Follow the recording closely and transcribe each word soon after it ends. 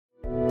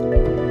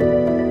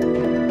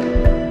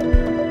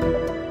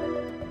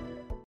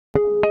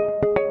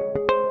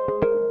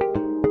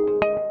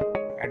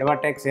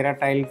UltraTech सेरा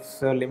tiles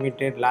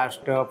limited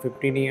last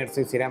 15 year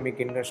से ceramic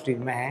industries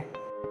में है।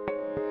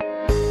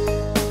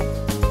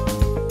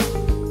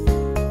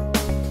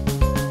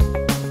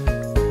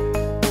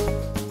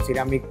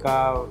 सिरामिक का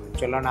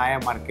चलन आया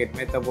मार्केट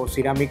में, तब वो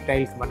सिरामिक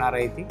टाइल्स बना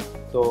रही थी,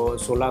 तो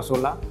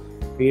 16-16,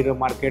 फिर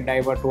मार्केट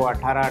डाइवर्ट हुआ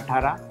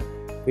 18-18,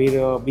 फिर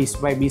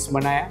 20x20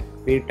 बनाया,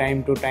 फिर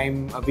टाइम टू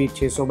टाइम अभी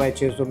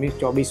 600x600 मीन्स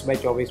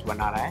 24x24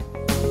 बना रहा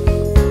है।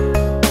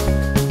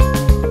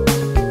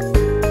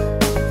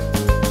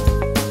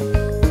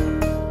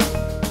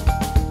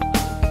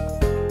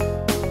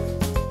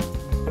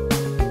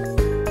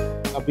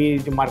 अभी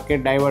जो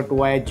मार्केट डाइवर्ट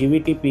हुआ है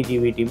जीवीटी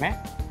पीजीवीटी में,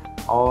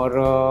 और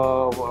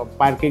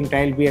पार्किंग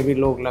टाइल भी अभी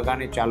लोग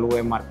लगाने चालू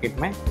है मार्केट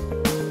में।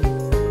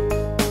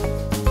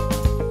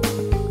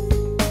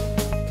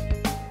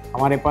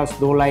 हमारे पास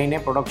 2 लाइन है,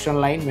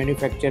 प्रोडक्शन लाइन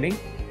मैन्युफैक्चरिंग,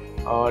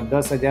 और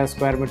 10,000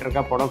 स्क्वायर मीटर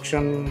का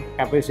प्रोडक्शन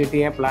कैपेसिटी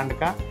है प्लांट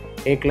का।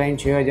 एक लाइन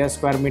 6,000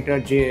 स्क्वायर मीटर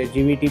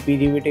जीवीटी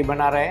पीजीवीटी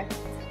बना रहे हैं,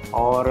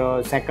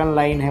 और सेकंड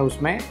लाइन है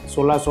उसमें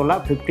 16-16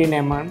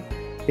 15 mm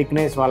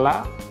थिकनेस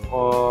वाला।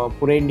 और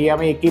पूरे इंडिया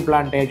में एक ही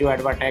प्लांट है जो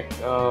एडवाटेक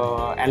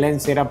एलन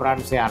सेरा ब्रांड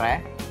से आ रहा है,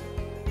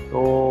 तो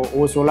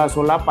वो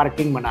 16-16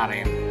 पार्किंग बना रहे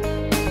हैं।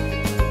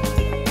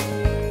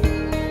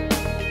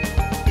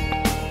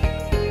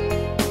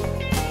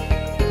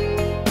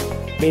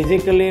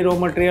 बेसिकली रॉ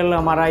मटेरियल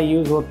हमारा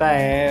यूज़ होता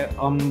है,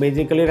 हम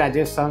बेसिकली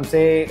राजस्थान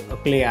से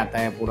क्ले आता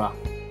है, पूरा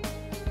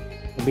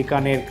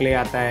बीकानेर क्ले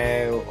आता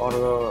है, और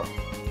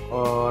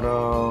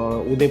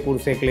उदयपुर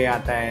से क्ले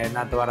आता है,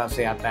 नाथद्वारा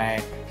से आता है,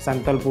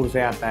 संतलपुर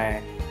से आता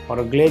है।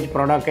 और ग्लेज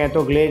प्रोडक्ट है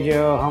तो ग्लेज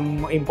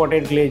हम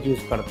इम्पोर्टेड ग्लेज यूज़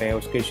करते हैं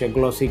उसके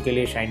ग्लॉसी के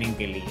लिए, शाइनिंग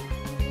के लिए।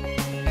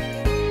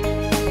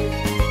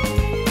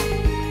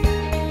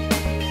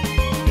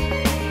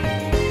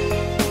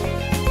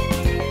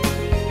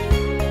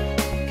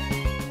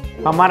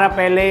 हमारा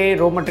पहले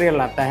रॉ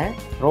मटेरियल आता है।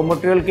 रॉ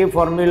मटेरियल की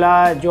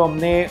फॉर्मूला जो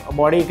हमने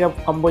बॉडी का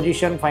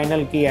कंपोजिशन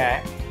फाइनल किया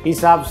है,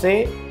 हिसाब से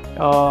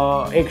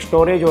एक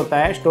स्टोरेज होता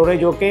है।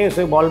 स्टोरेज होके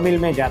उसे बॉल मिल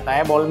में जाता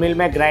है, बॉल मिल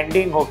में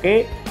ग्राइंडिंग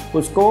होके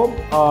उसको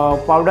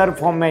पाउडर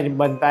फॉर्म में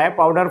बनता है।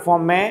 पाउडर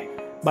फॉर्म में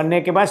बनने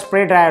के बाद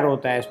स्प्रे ड्रायर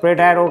होता है। स्प्रे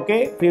ड्रायर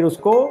होके फिर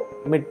उसको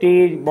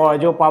मिट्टी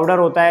जो पाउडर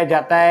होता है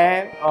जाता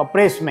है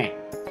प्रेस में।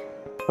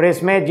 प्रेस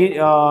में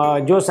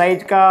जो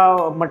साइज का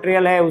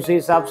मटेरियल है उसी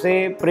हिसाब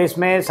से प्रेस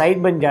में साइज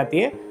बन जाती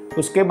है।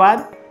 उसके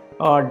बाद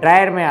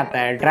ड्रायर में आता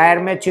है। ड्रायर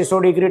में 600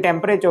 डिग्री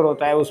टेम्परेचर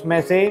होता है,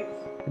 उसमें से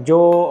जो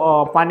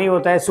पानी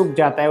होता है सूख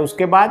जाता है।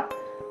 उसके बाद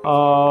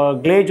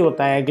ग्लेज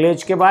होता है।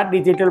 ग्लेज के बाद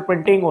डिजिटल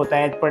प्रिंटिंग होता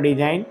है एज पर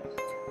डिज़ाइन।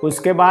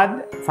 उसके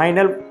बाद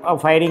फाइनल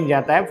फायरिंग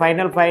जाता है।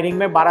 फाइनल फायरिंग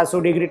में 1200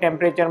 डिग्री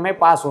टेम्परेचर में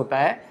पास होता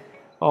है,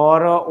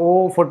 और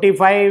वो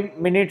 45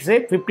 मिनट से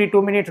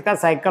 52 मिनट का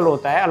साइकिल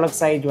होता है अलग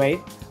साइज वाइज।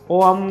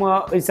 वो हम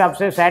हिसाब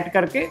से सेट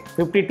करके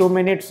 52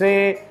 मिनट से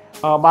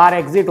बाहर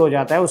एग्जिट हो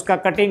जाता है, उसका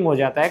कटिंग हो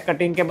जाता है।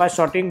 कटिंग के बाद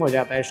शॉर्टिंग हो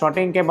जाता है।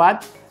 शॉर्टिंग के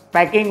बाद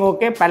पैकिंग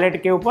होके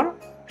पैलेट के ऊपर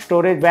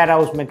स्टोरेज वेयर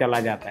हाउस में चला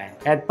जाता है।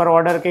 एज पर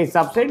ऑर्डर के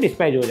हिसाब से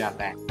डिस्पैच हो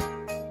जाता है।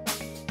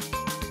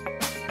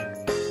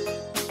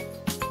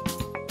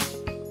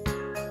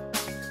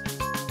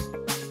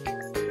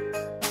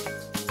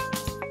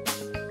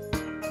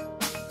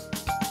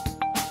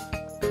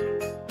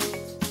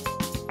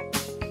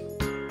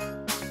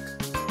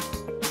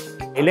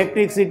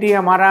 इलेक्ट्रिसिटी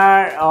हमारा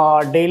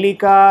डेली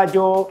का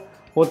जो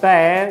होता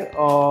है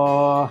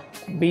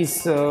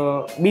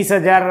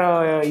 20,000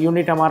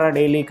 यूनिट हमारा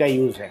डेली का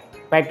यूज़ है।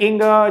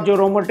 पैकिंग जो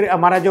रॉ मटेरियल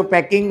हमारा जो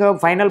पैकिंग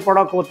फाइनल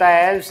प्रोडक्ट होता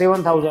है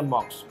 7,000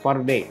 बॉक्स पर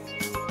डे।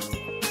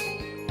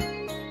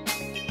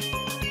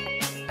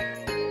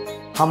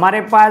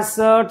 हमारे पास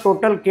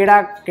टोटल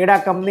केड़ा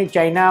कंपनी,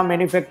 चाइना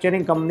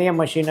मैन्युफैक्चरिंग कंपनी है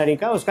मशीनरी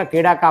का, उसका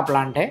केड़ा का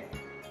प्लांट है।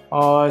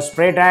 और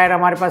स्प्रे ड्रायर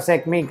हमारे पास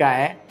एक्मी का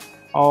है,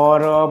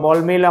 और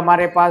बॉल मिल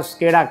हमारे पास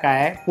केड़ा का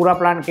है। पूरा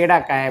प्लांट केड़ा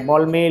का है।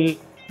 बॉल मिल,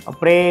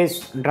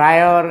 प्रेस,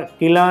 ड्रायर,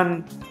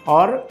 किलन,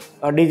 और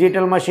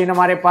डिजिटल मशीन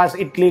हमारे पास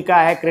इटली का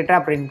है, क्रेटा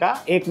प्रिंट का।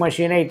 एक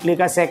मशीन है इटली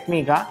का,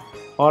 सेक्मी का,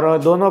 और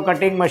दोनों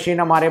कटिंग मशीन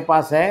हमारे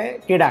पास है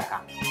केड़ा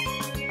का।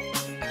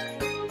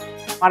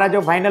 हमारा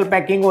जो फाइनल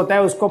पैकिंग होता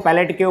है उसको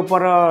पैलेट के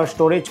ऊपर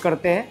स्टोरेज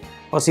करते हैं,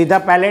 और सीधा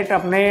पैलेट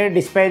अपने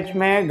डिस्पैच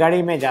में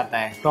गाड़ी में जाता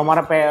है। तो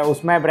हमारा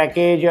उसमें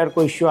ब्रेकेज और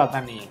कोई इश्यू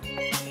आता नहीं है।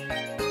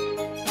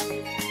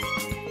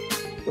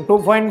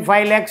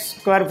 2.5 लाख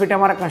स्क्वायर फीट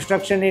हमारा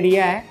कंस्ट्रक्शन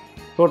एरिया है।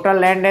 टोटल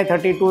लैंड है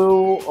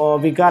 32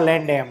 बीघा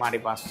लैंड है हमारे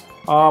पास।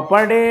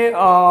 Per day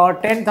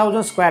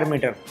 10,000 square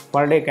metre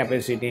per day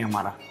capacity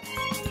हमारा।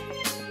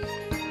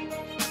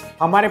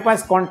 हमारे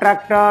पास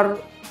contractor,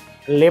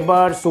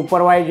 labour,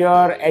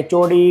 supervisor,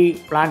 HOD,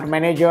 plant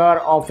manager,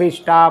 office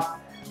staff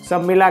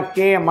सब मिला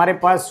के हमारे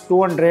पास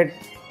 200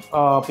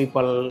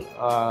 पीपल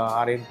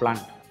आर इन प्लांट।